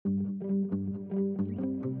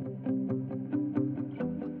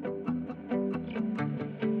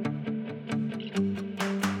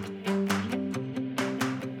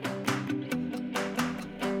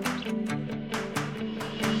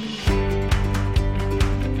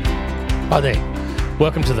Hi there.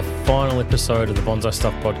 Welcome to the final episode of the Bonsai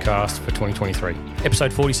Stuff podcast for 2023.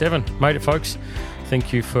 Episode 47. Made it, folks.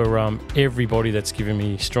 Thank you for everybody that's given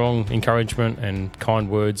me strong encouragement and kind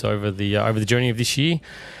words over the journey of this year.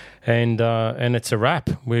 And it's a wrap.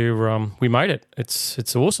 We made it.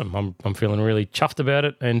 It's awesome. I'm feeling really chuffed about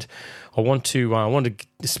it, and I want to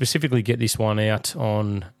specifically get this one out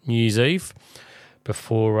on New Year's Eve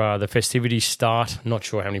before the festivities start. I'm not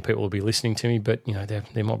sure how many people will be listening to me, but you know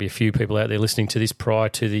there might be a few people out there listening to this prior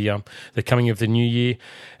to the coming of the new year.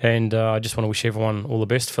 And I just want to wish everyone all the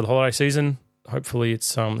best for the holiday season. Hopefully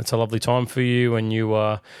it's a lovely time for you, and you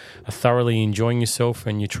are thoroughly enjoying yourself,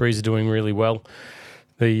 and your trees are doing really well.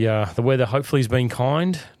 The weather hopefully has been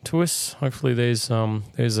kind to us. Hopefully there's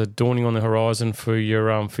a dawning on the horizon for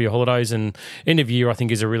your holidays, and end of year I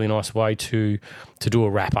think is a really nice way to do a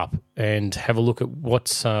wrap up and have a look at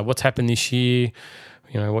what's happened this year,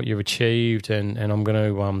 you know, what you've achieved, and I'm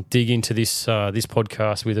going to dig into this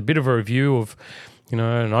podcast with a bit of a review of, you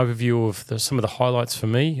know, an overview of some of the highlights for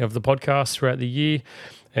me of the podcast throughout the year.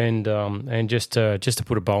 And just to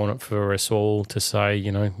put a bow on it for us all to say,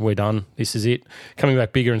 you know, we're done. This is it. Coming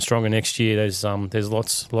back bigger and stronger next year. There's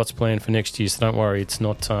lots planned for next year. So don't worry. It's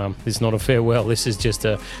not a farewell. This is just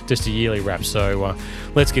a yearly wrap. So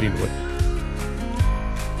let's get into it.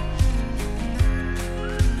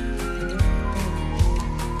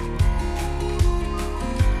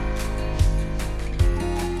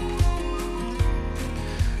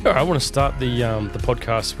 All right, I want to start the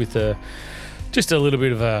podcast with just a little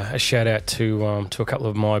bit of a shout out to a couple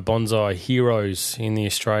of my bonsai heroes in the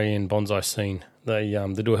Australian bonsai scene. They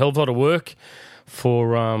do a hell of a lot of work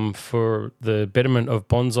for the betterment of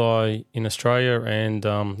bonsai in Australia, and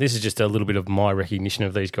this is just a little bit of my recognition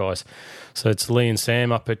of these guys. So it's Lee and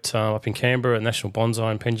Sam up in Canberra at National Bonsai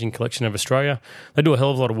and Pension Collection of Australia. They do a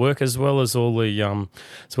hell of a lot of work, as well as all the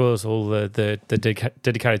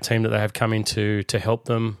dedicated team that they have come in to help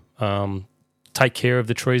them take care of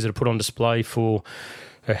the trees that are put on display for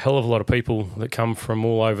a hell of a lot of people that come from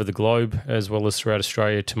all over the globe, as well as throughout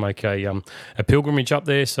Australia, to make a pilgrimage up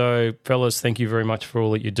there. So, fellas, thank you very much for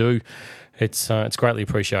all that you do. It's greatly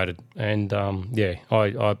appreciated, and I mean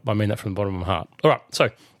that from the bottom of my heart. All right, so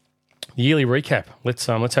yearly recap. Let's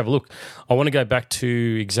have a look. I want to go back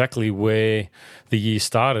to exactly where the year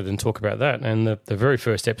started and talk about that. And the very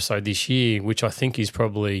first episode this year, which I think is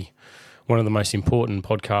probably one of the most important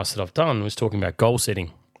podcasts that I've done, was talking about goal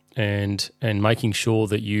setting and making sure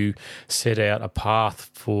that you set out a path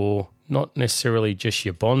for not necessarily just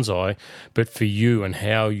your bonsai, but for you and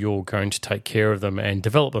how you're going to take care of them and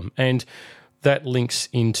develop them. And that links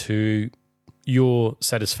into your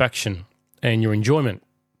satisfaction and your enjoyment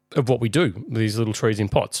of what we do, these little trees in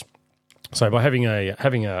pots. So by having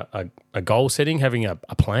a goal setting, having a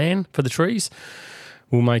plan for the trees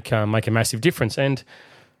will make a massive difference. And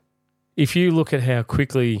if you look at how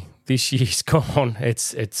quickly this year's gone,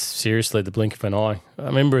 it's seriously the blink of an eye. I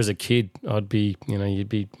remember as a kid, you'd be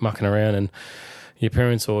mucking around, and your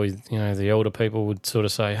parents or, you know, the older people would sort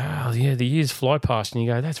of say, "Oh, yeah, the years fly past," and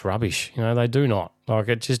you go, "That's rubbish." You know, they do not. Like,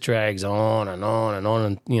 it just drags on and on and on,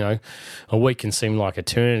 and you know, a week can seem like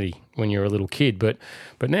eternity when you're a little kid. But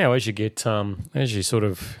now, as you sort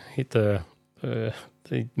of hit the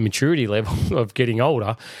maturity level of getting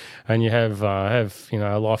older, and you have you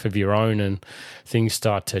know, a life of your own, and things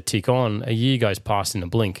start to tick on, a year goes past in a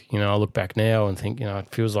blink. You know, I look back now and think, you know, it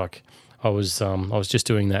feels like I was just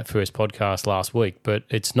doing that first podcast last week, but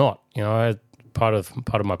it's not. You know, part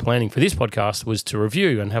of my planning for this podcast was to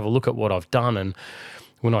review and have a look at what I've done. And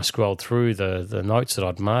when I scrolled through the notes that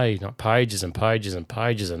I'd made, like pages and pages and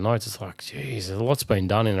pages of notes, it's like, geez, a lot's been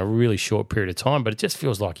done in a really short period of time, but it just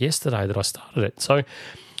feels like yesterday that I started it. So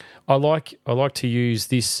I like to use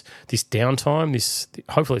this downtime,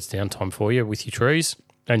 hopefully it's downtime for you with your trees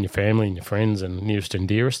and your family and your friends and nearest and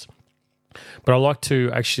dearest. But I like to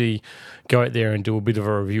actually go out there and do a bit of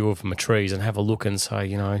a review of my trees and have a look and say,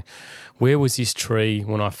 you know, where was this tree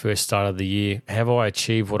when I first started the year? Have I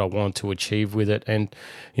achieved what I wanted to achieve with it? And,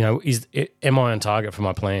 you know, am I on target for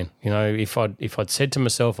my plan? You know, if I'd said to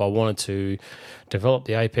myself I wanted to develop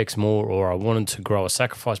the apex more, or I wanted to grow a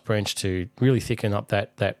sacrifice branch to really thicken up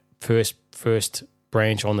that first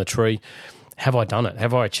branch on the tree, have I done it?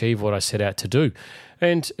 Have I achieved what I set out to do?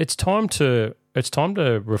 And it's time to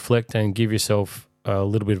reflect and give yourself a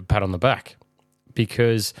little bit of a pat on the back,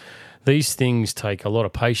 because these things take a lot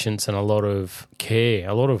of patience and a lot of care.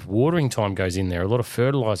 A lot of watering time goes in there, a lot of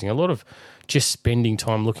fertilizing, a lot of just spending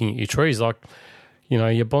time looking at your trees. Like, you know,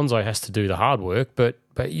 your bonsai has to do the hard work, but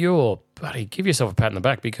give yourself a pat on the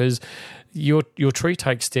back, because your tree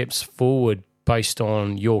takes steps forward based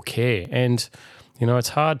on your care. And It's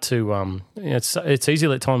hard to it's easy to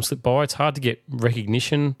let time slip by. It's hard to get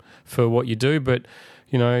recognition for what you do, but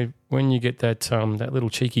when you get that that little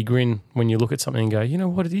cheeky grin when you look at something and go, you know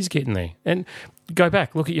what, it is getting there. And go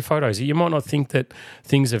back, look at your photos. You might not think that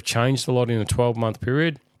things have changed a lot in a 12-month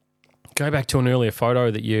period. Go back to an earlier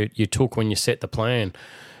photo that you took when you set the plan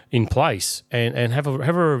in place and have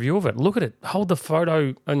a review of it. Look at it. Hold the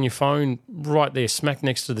photo on your phone right there, smack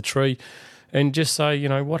next to the tree, and just say,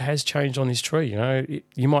 what has changed on this tree?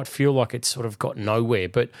 You might feel like it's sort of got nowhere,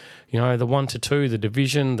 but, the 1 to 2, the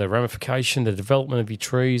division, the ramification, the development of your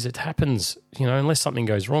trees, it happens, unless something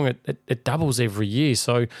goes wrong, it doubles every year.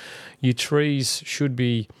 So your trees should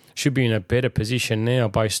be in a better position now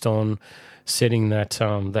based on setting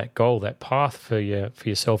that goal, that path for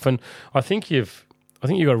yourself. And I think you've got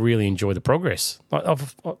to really enjoy the progress. I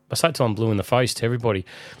say it till I'm blue in the face to everybody.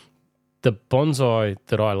 The bonsai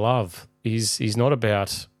that I love is not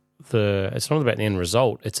about the end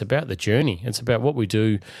result. It's about the journey. It's about what we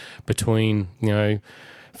do between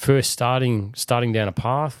first starting down a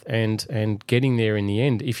path and getting there in the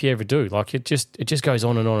end. If you ever do, like it just goes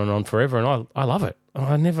on and on and on forever. And I love it.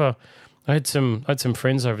 I had some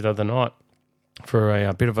friends over the other night for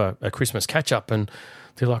a bit of a Christmas catch up, and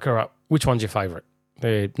they're like, all right, which one's your favourite?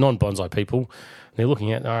 They're non-bonsai people. They're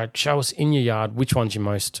looking at, all right, show us in your yard which one do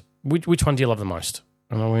you love the most?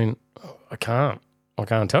 And I went, I can't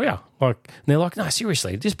tell you. And they're like, no,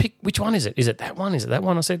 seriously, just pick, which one is it? Is it that one? Is it that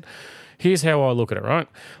one? I said, here's how I look at it, right?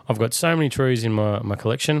 I've got so many trees in my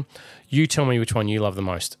collection. You tell me which one you love the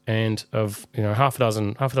most. And of half a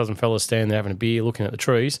dozen fellas standing there having a beer looking at the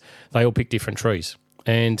trees, they all pick different trees.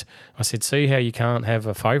 And I said, see how you can't have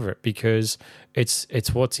a favourite, because it's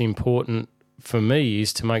what's important for me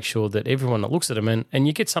is to make sure that everyone that looks at them and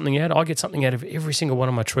you get something out. I get something out of every single one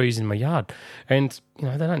of my trees in my yard, and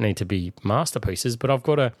they don't need to be masterpieces, but I've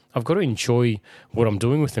got to enjoy what I'm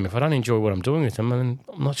doing with them. If I don't enjoy what I'm doing with them, then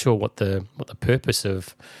I'm not sure what the purpose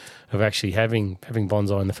of actually having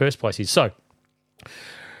bonsai in the first place is. So,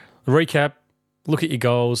 recap. Look at your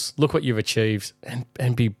goals. Look what you've achieved,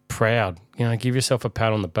 and be proud. Give yourself a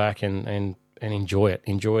pat on the back and enjoy it.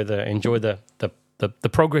 Enjoy the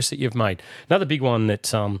progress that you've made. Another big one that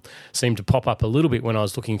seemed to pop up a little bit when I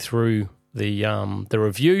was looking through the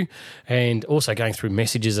review, and also going through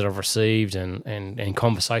messages that I've received and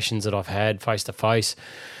conversations that I've had face to face.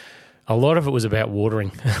 A lot of it was about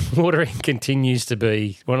watering. Watering continues to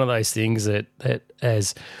be one of those things that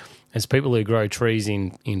as people who grow trees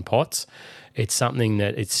in pots, it's something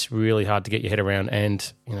that it's really hard to get your head around.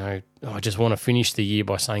 And, I just want to finish the year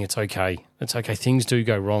by saying it's okay. It's okay. Things do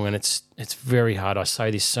go wrong, and it's very hard. I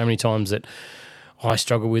say this so many times that I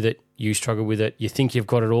struggle with it. You struggle with it. You think you've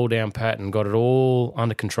got it all down pat and got it all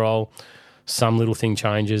under control. Some little thing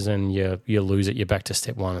changes and you lose it. You're back to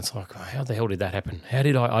step one. It's like, oh, how the hell did that happen? How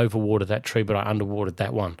did I overwater that tree but I underwatered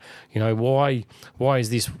that one? Why is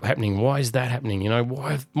this happening? Why is that happening?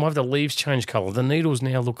 Why have the leaves changed colour? The needles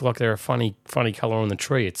now look like they're a funny colour on the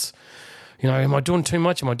tree. It's, am I doing too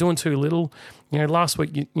much? Am I doing too little? Last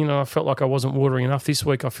week, I felt like I wasn't watering enough. This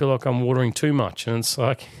week I feel like I'm watering too much. And it's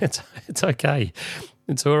like, it's okay.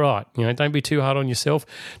 It's all right. Don't be too hard on yourself.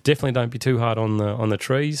 Definitely don't be too hard on the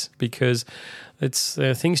trees, because it's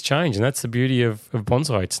things change, and that's the beauty of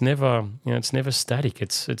bonsai. It's never static.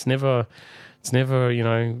 It's never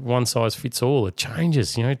one size fits all. It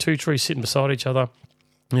changes. Two trees sitting beside each other.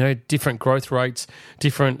 Different growth rates,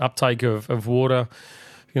 different uptake of water.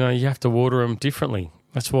 You have to water them differently.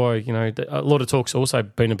 That's why, a lot of talk's also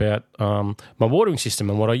been about my watering system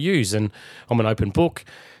and what I use, and I'm an open book.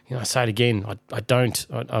 I say it again,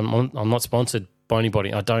 I'm not sponsored by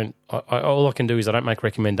anybody. All I can do is I don't make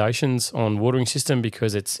recommendations on watering system,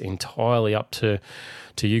 because it's entirely up to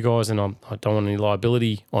you guys, and I don't want any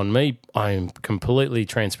liability on me. I am completely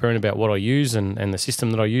transparent about what I use and the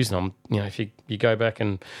system that I use. And if you go back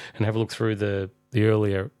and have a look through the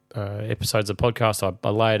earlier episodes of the podcast, I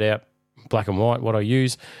lay it out black and white what I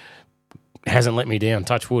use. Hasn't let me down.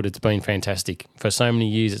 Touch wood, it's been fantastic. For so many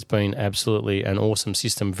years, it's been absolutely an awesome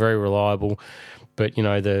system, very reliable. But,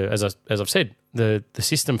 as I've said, the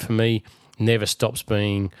system for me never stops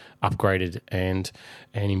being upgraded and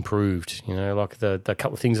improved. Like the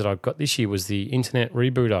couple of things that I got this year was the internet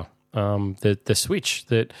rebooter, the switch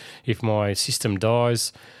that if my system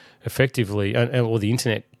dies effectively, or the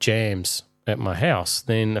internet jams at my house,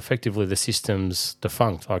 then effectively the system's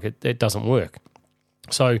defunct. Like it doesn't work.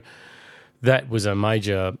 So that was a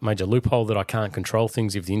major loophole, that I can't control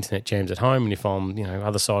things if the internet jams at home, and if I'm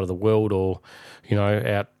other side of the world, or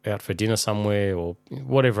out for dinner somewhere, or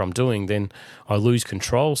whatever I'm doing, then I lose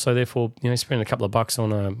control. So therefore, spending a couple of bucks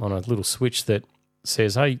on a little switch that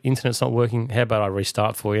says, "Hey, internet's not working. How about I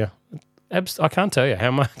restart for you?" I can't tell you how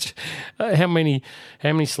much, how many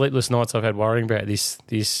sleepless nights I've had worrying about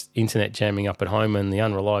this internet jamming up at home and the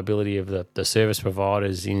unreliability of the service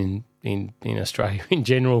providers in Australia in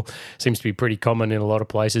general seems to be pretty common in a lot of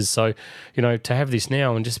places. So, to have this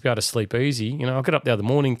now and just be able to sleep easy, I got up the other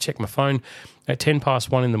morning, checked my phone at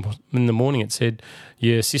 1:10 in the morning. It said,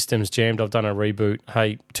 "Your system's jammed. I've done a reboot.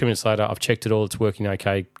 Hey, 2 minutes later, I've checked it all. It's working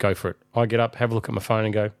okay. Go for it." I get up, have a look at my phone,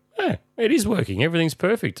 and go, "Yeah, it is working. Everything's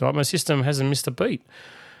perfect. Like, my system hasn't missed a beat."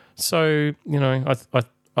 So,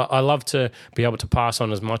 I love to be able to pass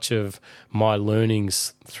on as much of my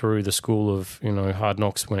learnings through the school of, hard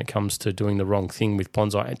knocks when it comes to doing the wrong thing with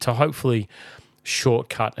bonsai, to hopefully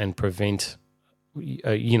shortcut and prevent,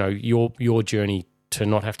 your journey to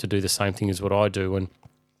not have to do the same thing as what I do. And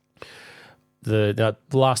the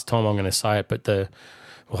last time I'm going to say it,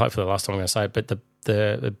 hopefully the last time I'm going to say it, but the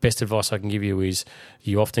best advice I can give you is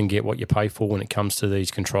you often get what you pay for when it comes to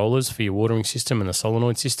these controllers for your watering system and the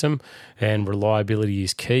solenoid system, and reliability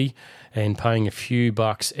is key, and paying a few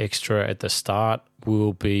bucks extra at the start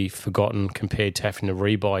will be forgotten compared to having to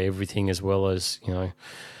rebuy everything, as well as,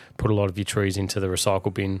 put a lot of your trees into the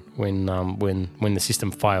recycle bin when the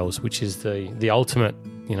system fails, which is the ultimate.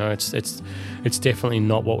 It's definitely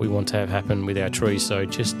not what we want to have happen with our trees. So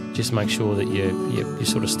just make sure that you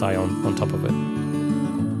sort of stay on top of it.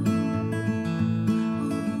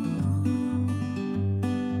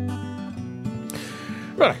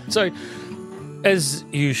 Right. So, as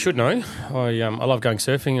you should know, I love going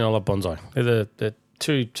surfing and I love bonsai. They're the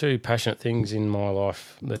two passionate things in my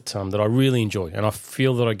life that I really enjoy, and I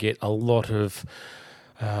feel that I get a lot of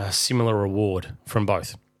similar reward from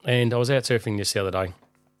both. And I was out surfing this the other day,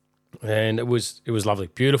 and it was lovely,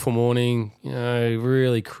 beautiful morning,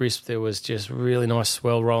 really crisp. There was just really nice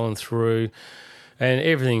swell rolling through, and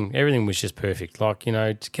everything was just perfect. Like,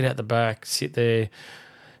 to get out the back, sit there,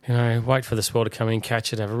 wait for the swell to come in,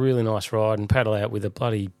 catch it, have a really nice ride, and paddle out with a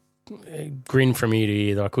bloody grin from ear to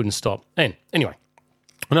ear that I couldn't stop. And anyway,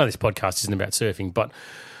 I know this podcast isn't about surfing, but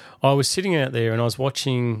I was sitting out there and I was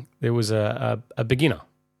watching. There was a beginner,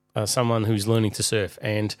 someone who's learning to surf,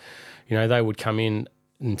 and they would come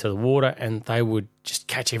into the water and they would just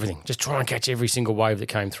catch everything, just try and catch every single wave that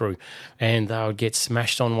came through, and they would get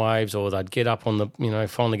smashed on waves, or they'd get up on the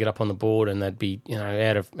finally get up on the board, and they'd be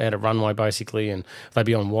out of runway basically, and they'd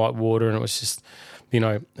be on white water, and it was just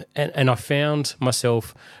and I found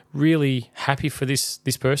myself really happy for this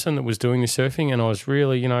person that was doing this surfing, and I was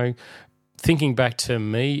really thinking back to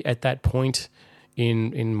me at that point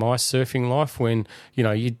in my surfing life when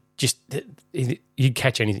you'd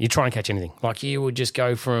catch anything. You'd try and catch anything. Like, you would just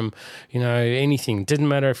go from, anything. Didn't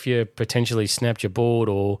matter if you potentially snapped your board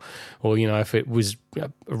or if it was a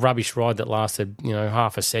rubbish ride that lasted,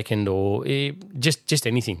 half a second, or just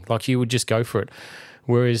anything. Like, you would just go for it.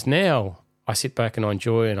 Whereas now I sit back and I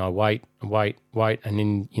enjoy it, and I wait, and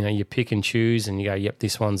then, you pick and choose and you go, yep,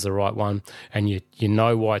 this one's the right one. And you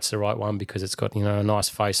know why it's the right one, because it's got, a nice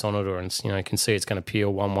face on it, or it's, you can see it's going to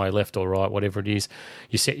peel one way, left or right, whatever it is.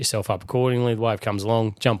 You set yourself up accordingly. The wave comes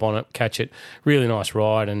along, jump on it, catch it. Really nice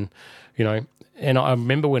ride. And, and I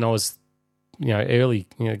remember when I was, early,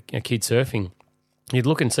 a kid surfing, you'd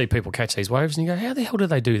look and see people catch these waves and you go, how the hell do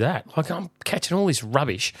they do that? Like, I'm catching all this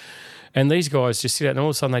rubbish. And these guys just sit out and all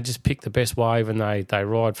of a sudden they just pick the best wave and they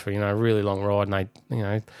ride for, a really long ride,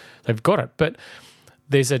 and they've got it. But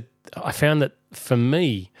I found that for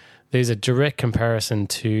me, there's a direct comparison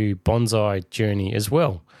to bonsai journey as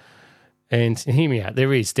well. And hear me out,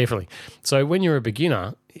 there is definitely. So when you're a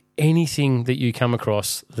beginner, anything that you come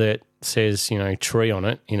across that says, tree on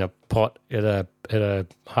it in a pot at a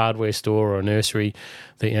hardware store or a nursery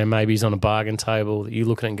that, maybe is on a bargain table, that you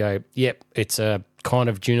look at it and go, yep, it's a kind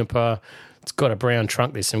of juniper, it's got a brown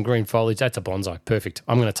trunk, there's some green foliage, that's a bonsai, perfect.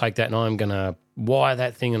 I'm going to take that and I'm going to wire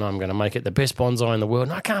that thing and I'm going to make it the best bonsai in the world.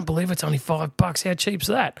 And I can't believe it's only $5. How cheap's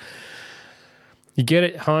that? You get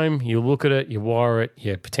it home, you look at it, you wire it,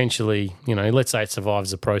 you potentially, let's say it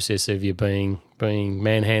survives the process of you being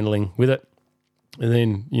manhandling with it. And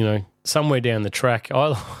then, somewhere down the track, I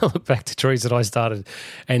look back to trees that I started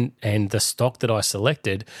and the stock that I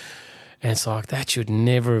selected, and it's like, that should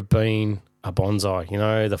never have been a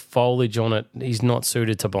bonsai. The foliage on it is not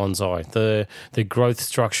suited to bonsai. The growth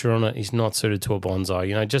structure on it is not suited to a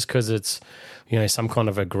bonsai. Just because it's, some kind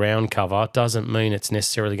of a ground cover doesn't mean it's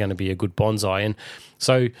necessarily going to be a good bonsai. And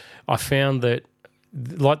so I found that,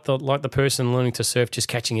 like the person learning to surf, just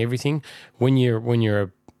catching everything, when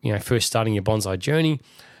you're first starting your bonsai journey,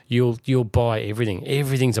 you'll buy everything.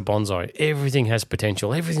 Everything's a bonsai. Everything has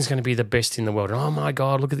potential. Everything's going to be the best in the world. And, oh my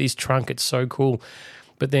God, look at this trunk. It's so cool.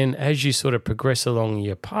 But then as you sort of progress along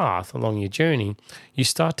your path, along your journey, you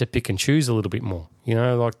start to pick and choose a little bit more. You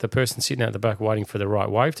know, like the person sitting out the back waiting for the right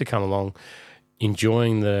wave to come along,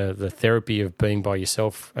 enjoying the therapy of being by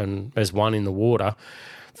yourself and as one in the water,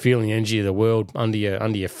 feeling the energy of the world under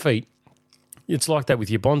your feet. It's like that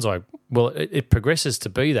with your bonsai. Well, it progresses to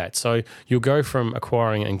be that. So you'll go from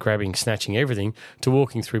acquiring and grabbing, snatching everything to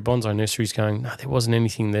walking through bonsai nurseries going, no, there wasn't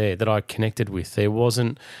anything there that I connected with. There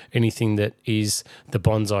wasn't anything that is the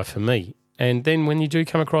bonsai for me. And then when you do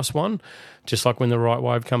come across one, just like when the right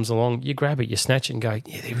wave comes along, you grab it, you snatch it and go,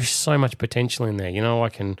 yeah, there is so much potential in there. You know, I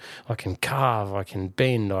can carve, I can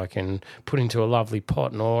bend, I can put into a lovely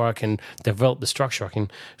pot, or I can develop the structure, I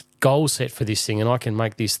can goal set for this thing, and I can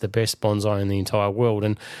make this the best bonsai in the entire world.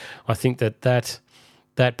 And I think that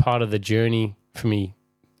part of the journey for me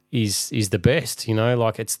is the best, you know,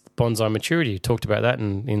 like it's bonsai maturity. You talked about that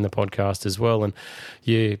in the podcast as well. And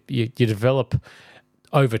you develop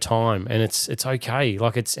over time, and it's okay.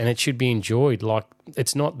 Like and it should be enjoyed. Like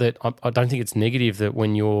it's not that I don't think it's negative that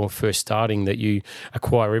when you're first starting that you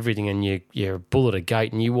acquire everything and you're a bull at a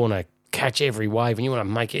gate and you want to catch every wave and you want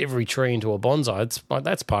to make every tree into a bonsai. It's like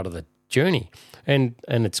that's part of the journey, and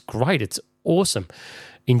it's great. It's awesome.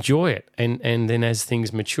 Enjoy it, and then as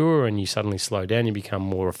things mature and you suddenly slow down, you become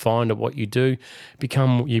more refined at what you do.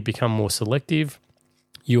 You become more selective.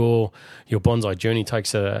 Your bonsai journey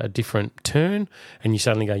takes a different turn, and you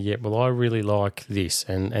suddenly go, yeah, well, I really like this,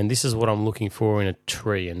 and this is what I'm looking for in a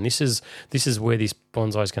tree, and this is where this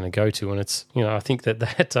bonsai is going to go to. And it's, you know, I think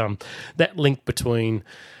that link between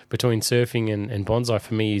surfing and bonsai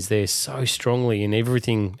for me is there so strongly in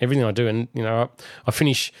everything I do. And you know, I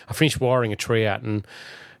finish wiring a tree out, and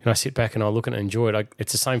I sit back and I look at it and enjoy it.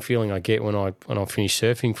 It's the same feeling I get when I finish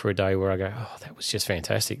surfing for a day, where I go, oh, that was just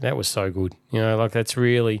fantastic. That was so good. You know, like that's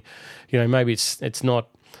really, you know, maybe it's not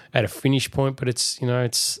at a finish point, but it's, you know,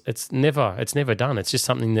 it's never done. It's just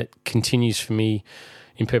something that continues for me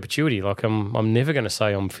in perpetuity. Like I'm never going to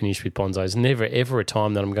say I'm finished with bonsai. There's never ever a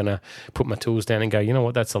time that I'm going to put my tools down and go, you know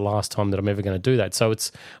what, that's the last time that I'm ever going to do that. So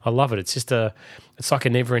I love it. It's like a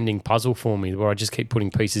never-ending puzzle for me, where I just keep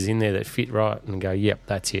putting pieces in there that fit right and go, yep,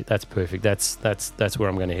 that's it, that's perfect, that's where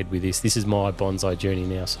I'm going to head with this. This is my bonsai journey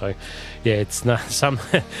now. So yeah, it's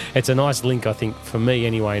a nice link, I think, for me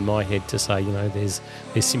anyway, in my head, to say, you know, there's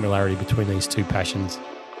similarity between these two passions.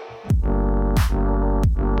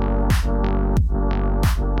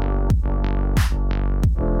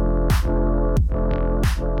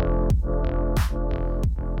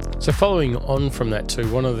 So following on from that too,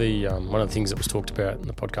 one of the things that was talked about in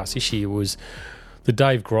the podcast this year was the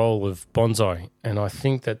Dave Grohl of bonsai, and I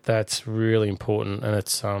think that that's really important, and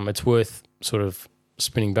it's worth sort of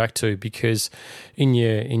spinning back to, because in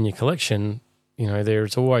your collection, you know,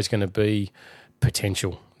 there's always going to be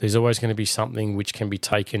potential. There's always going to be something which can be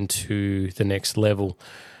taken to the next level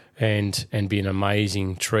and be an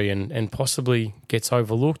amazing tree, and possibly gets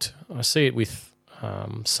overlooked. I see it with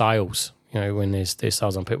sales. You know, when there's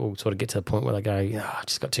sales on, people sort of get to the point where they go, I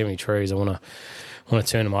just got too many trees, I want to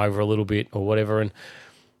turn them over a little bit or whatever, and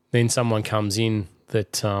then someone comes in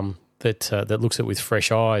that looks at it with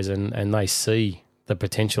fresh eyes, and they see the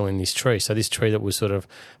potential in this tree. So this tree that was sort of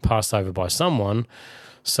passed over by someone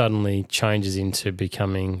suddenly changes into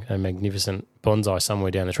becoming a magnificent bonsai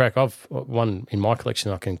somewhere down the track. I've one in my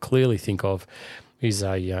collection I can clearly think of is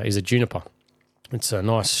a juniper. It's a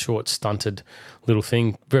nice, short, stunted little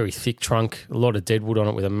thing, very thick trunk, a lot of deadwood on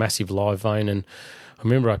it with a massive live vein. And I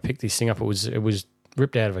remember I picked this thing up. It was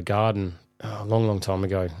ripped out of a garden a long, long time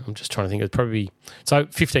ago. I'm just trying to think. It was probably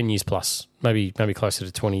 15 years plus, maybe closer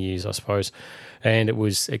to 20 years, I suppose. And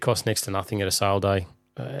it cost next to nothing at a sale day,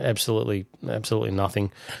 absolutely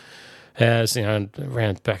nothing. As you know,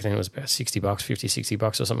 around back then it was about $60,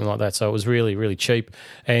 $50-$60 or something like that. So it was really, really cheap.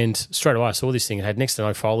 And straight away I saw this thing. It had next to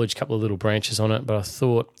no foliage, a couple of little branches on it. But I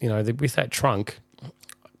thought, you know, with that trunk,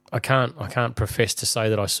 I can't profess to say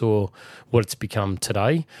that I saw what it's become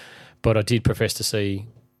today. But I did profess to see.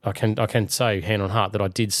 I can say hand on heart that I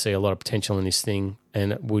did see a lot of potential in this thing,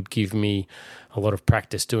 and it would give me a lot of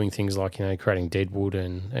practice doing things like, you know, creating deadwood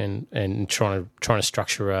and trying to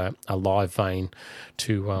structure a live vein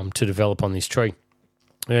to develop on this tree.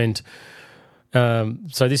 And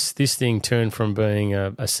so this thing turned from being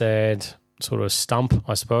a sad sort of stump,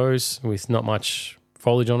 I suppose, with not much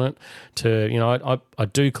foliage on it, to, you know, I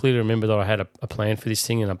do clearly remember that I had a plan for this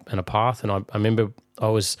thing and a path, and I remember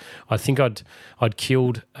I think I'd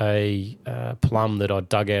killed a plum that I'd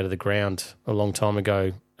dug out of the ground a long time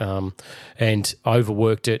ago, and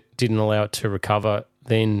overworked it, didn't allow it to recover.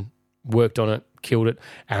 Then worked on it, killed it.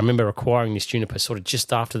 And I remember acquiring this juniper sort of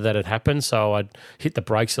just after that had happened, so I'd hit the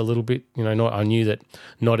brakes a little bit. I knew that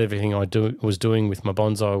not everything I was doing with my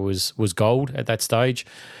bonsai was gold at that stage,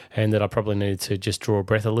 and that I probably needed to just draw a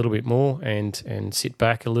breath a little bit more and sit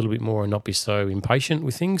back a little bit more and not be so impatient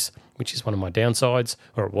with things, which is one of my downsides,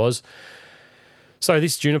 or it was. So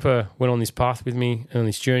this juniper went on this path with me and on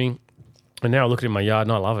this journey. And now I look at it in my yard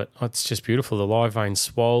and I love it. It's just beautiful. The live vein's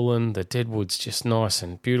swollen. The deadwood's just nice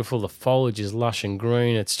and beautiful. The foliage is lush and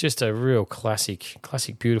green. It's just a real classic,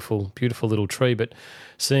 beautiful little tree. But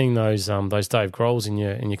seeing those Dave Grohls in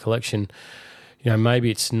your collection, maybe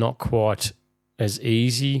it's not quite as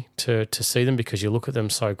easy to see them because you look at them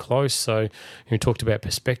so close. So you talked about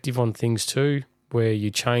perspective on things too, where you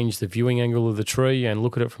change the viewing angle of the tree and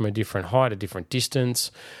look at it from a different height, a different distance.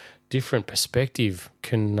 Different perspective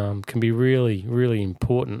can be really, really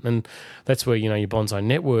important, and that's where your bonsai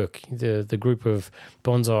network, the group of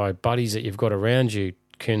bonsai buddies that you've got around you,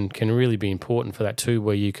 can really be important for that too.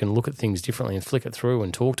 Where you can look at things differently and flick it through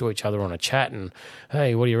and talk to each other on a chat. And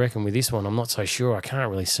hey, what do you reckon with this one? I'm not so sure. I can't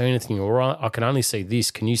really see anything, or I can only see this.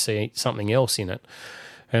 Can you see something else in it?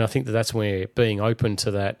 And I think that's where being open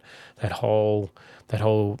to that whole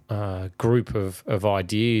group of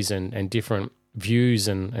ideas and different views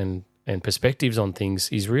and perspectives on things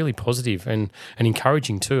is really positive and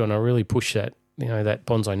encouraging too. And I really push that, that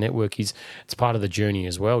bonsai network it's part of the journey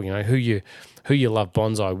as well. Who you love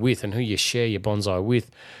bonsai with and who you share your bonsai with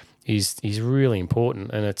is really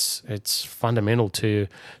important, and it's fundamental to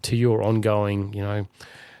your ongoing,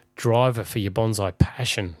 driver for your bonsai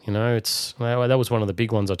passion. That was one of the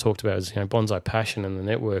big ones I talked about, is bonsai passion and the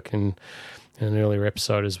network in an earlier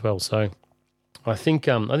episode as well. So I think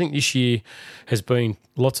this year has been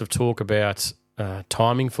lots of talk about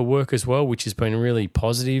timing for work as well, which has been really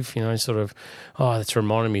positive. That's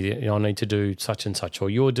reminded me that I need to do such and such, or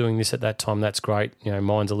you're doing this at that time. That's great.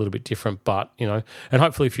 Mine's a little bit different, but and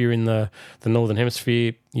hopefully if you're in the Northern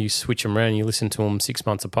Hemisphere, you switch them around, and you listen to them 6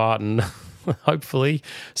 months apart, and hopefully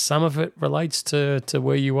some of it relates to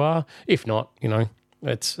where you are. If not,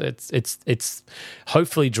 it's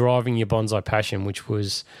hopefully driving your bonsai passion, which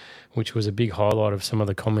was a big highlight of some of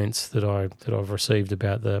the comments that I've received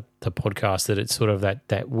about the podcast, that it's sort of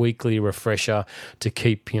that weekly refresher to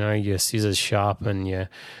keep your scissors sharp and your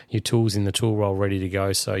tools in the tool roll ready to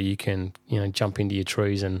go, so you can jump into your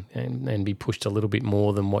trees and be pushed a little bit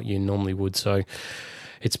more than what you normally would. So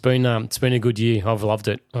it's been a good year. I've loved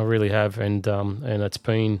it. I really have, and it's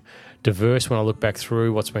been diverse when I look back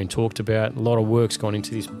through what's been talked about. A lot of work's gone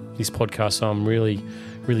into this podcast, so I'm really,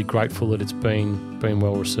 really grateful that it's been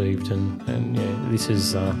well received. And yeah, this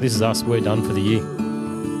is us. We're done for the year.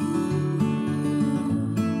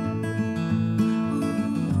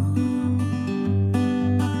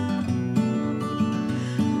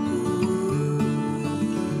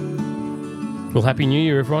 Well, Happy New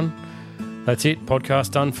Year, everyone. That's it. Podcast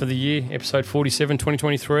done for the year. Episode 47,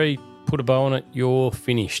 2023. Put a bow on it. You're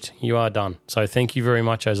finished. You are done. So thank you very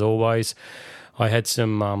much, as always. I had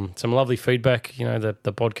some lovely feedback.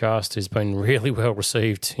 The podcast has been really well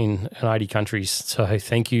received in 80 countries. So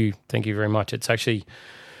thank you very much. It's actually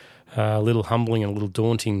a little humbling and a little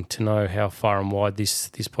daunting to know how far and wide this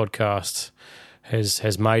podcast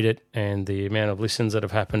has made it, and the amount of listens that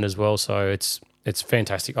have happened as well. So it's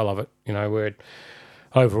fantastic. I love it.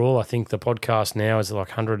 Overall, I think the podcast now is like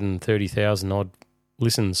 130,000 odd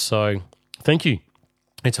listens. So thank you.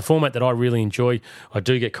 It's a format that I really enjoy. I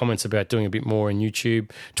do get comments about doing a bit more in YouTube.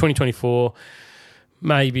 2024,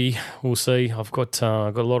 maybe, we'll see. I've got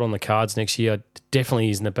a lot on the cards next year. It definitely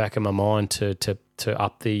is in the back of my mind to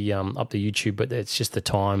up the YouTube, but it's just the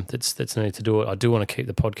time that's needed to do it. I do want to keep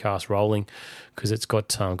the podcast rolling because it's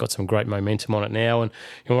got some great momentum on it now. And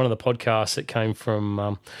one of the podcasts that came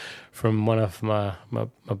from one of my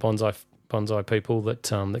bonsai people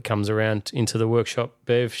that comes around into the workshop,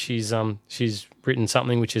 Bev, she's written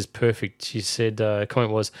something which is perfect. She said,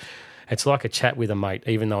 comment was, it's like a chat with a mate,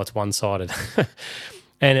 even though it's one-sided.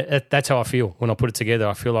 And that's how I feel when I put it together.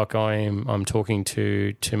 I feel like I'm talking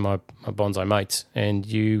to my bonsai mates, and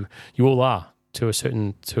you all are to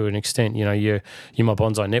an extent. You're my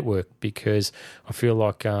bonsai network, because I feel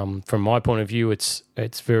like from my point of view, it's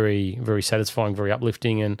very, very satisfying, very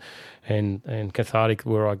uplifting, and cathartic,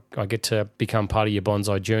 where I get to become part of your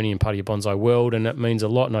bonsai journey and part of your bonsai world, and that means a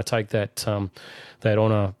lot. And I take that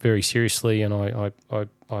honour very seriously, and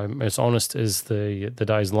I'm as honest as the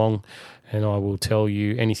day's long, and I will tell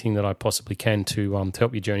you anything that I possibly can to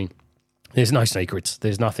help your journey. There's no secrets.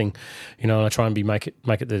 There's nothing, and I try and make it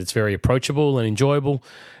that it's very approachable and enjoyable.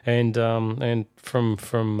 And from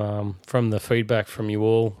the feedback from you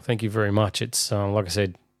all, thank you very much. It's like I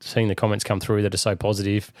said, seeing the comments come through that are so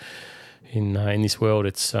positive in this world,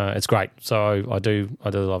 it's great. So I do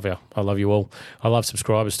love you. I love you all. I love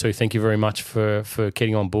subscribers too. Thank you very much for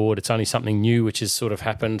getting on board. It's only something new which has sort of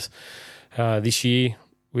happened this year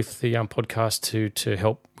with the podcast to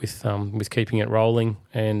help with keeping it rolling,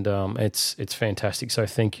 and it's fantastic. So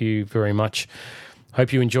thank you very much.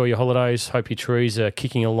 Hope you enjoy your holidays. Hope your trees are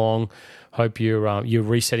kicking along. Hope you're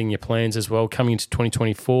resetting your plans as well. Coming into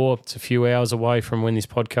 2024, it's a few hours away from when this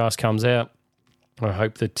podcast comes out. I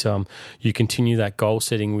hope that you continue that goal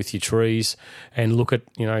setting with your trees and look at,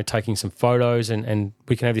 taking some photos, and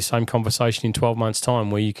we can have the same conversation in 12 months'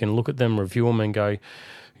 time where you can look at them, review them and go,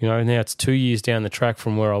 now it's 2 years down the track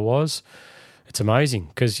from where I was. It's amazing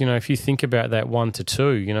because, if you think about that 1 to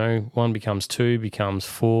 2, 1 becomes 2, becomes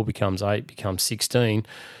 4, becomes 8, becomes 16,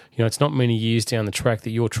 it's not many years down the track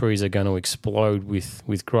that your trees are going to explode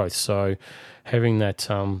with growth. So having that,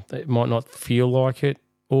 it might not feel like it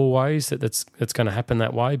always that's going to happen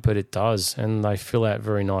that way, but it does, and they fill out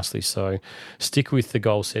very nicely. So stick with the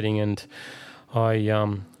goal setting, and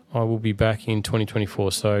I will be back in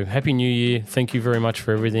 2024. So happy New Year. Thank you very much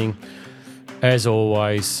for everything. As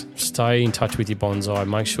always, stay in touch with your bonsai.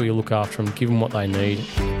 Make sure you look after them, give them what they need.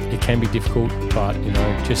 It can be difficult, but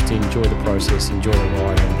just enjoy the process, enjoy the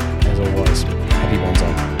ride, and as always, happy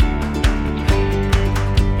bonsai.